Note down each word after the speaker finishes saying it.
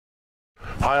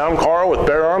Hi, I'm Carl with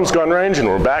Bear Arms Gun Range, and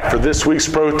we're back for this week's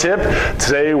pro tip.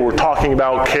 Today we're talking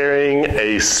about carrying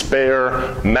a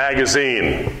spare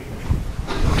magazine.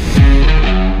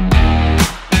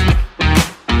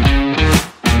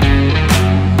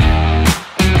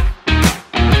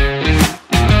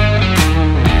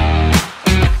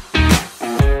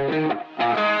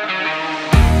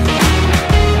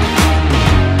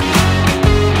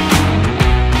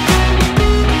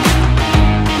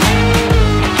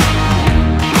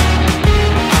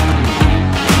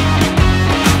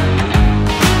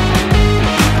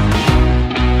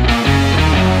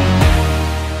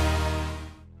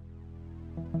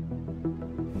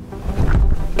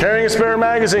 Carrying a spare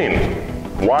magazine.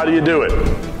 Why do you do it?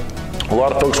 A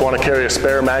lot of folks want to carry a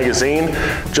spare magazine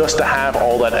just to have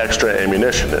all that extra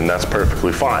ammunition, and that's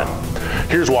perfectly fine.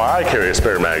 Here's why I carry a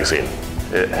spare magazine.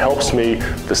 It helps me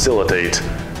facilitate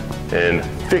in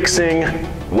fixing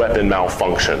weapon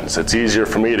malfunctions. It's easier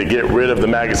for me to get rid of the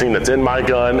magazine that's in my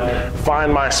gun,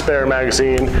 find my spare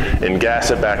magazine, and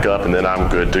gas it back up, and then I'm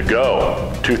good to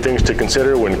go. Two things to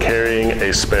consider when carrying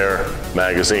a spare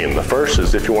magazine. The first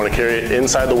is if you want to carry it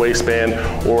inside the waistband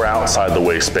or outside the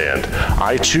waistband.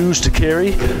 I choose to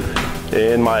carry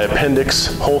in my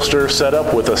appendix holster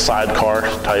setup with a sidecar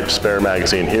type spare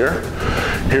magazine here.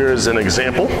 Here is an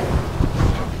example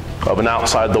of an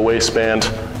outside the waistband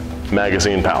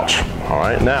magazine pouch. All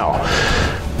right, now,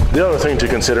 the other thing to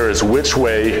consider is which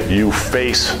way you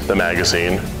face the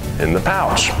magazine in the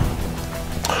pouch.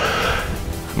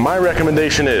 My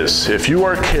recommendation is, if you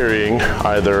are carrying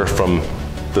either from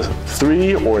the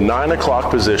 3 or 9 o'clock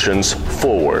positions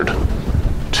forward,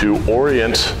 to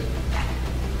orient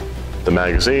the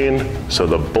magazine so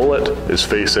the bullet is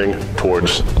facing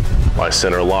towards my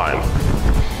center line.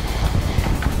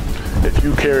 If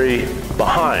you carry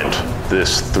behind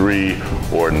this 3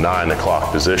 or 9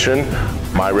 o'clock position,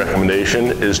 my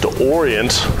recommendation is to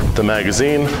orient the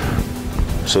magazine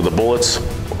so the bullets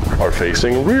are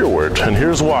facing rearward, and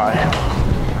here's why.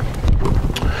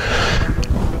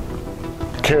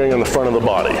 Carrying on the front of the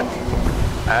body.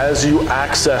 As you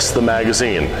access the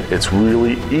magazine, it's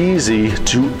really easy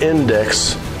to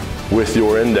index with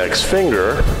your index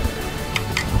finger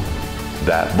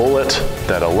that bullet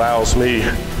that allows me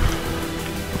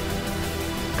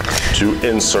to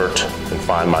insert and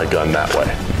find my gun that way.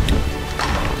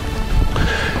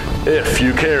 If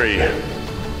you carry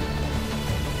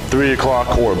 3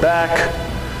 o'clock or back,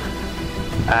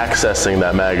 accessing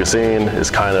that magazine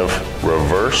is kind of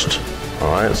reversed.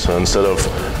 All right, so instead of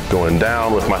going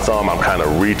down with my thumb, I'm kind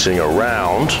of reaching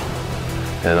around,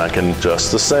 and I can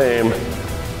just the same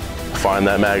find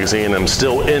that magazine. I'm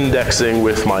still indexing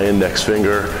with my index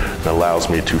finger. It allows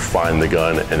me to find the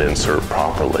gun and insert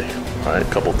properly. All right, a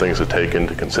couple things to take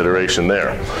into consideration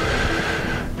there.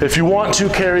 If you want to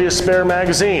carry a spare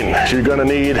magazine, you're gonna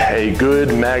need a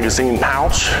good magazine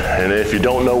pouch. And if you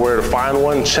don't know where to find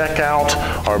one, check out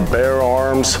our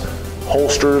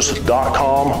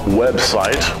beararmsholsters.com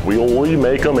website. We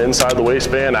make them inside the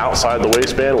waistband, outside the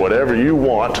waistband, whatever you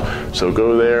want. So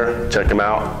go there, check them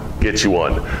out, get you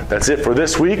one. That's it for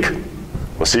this week.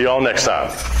 We'll see you all next time.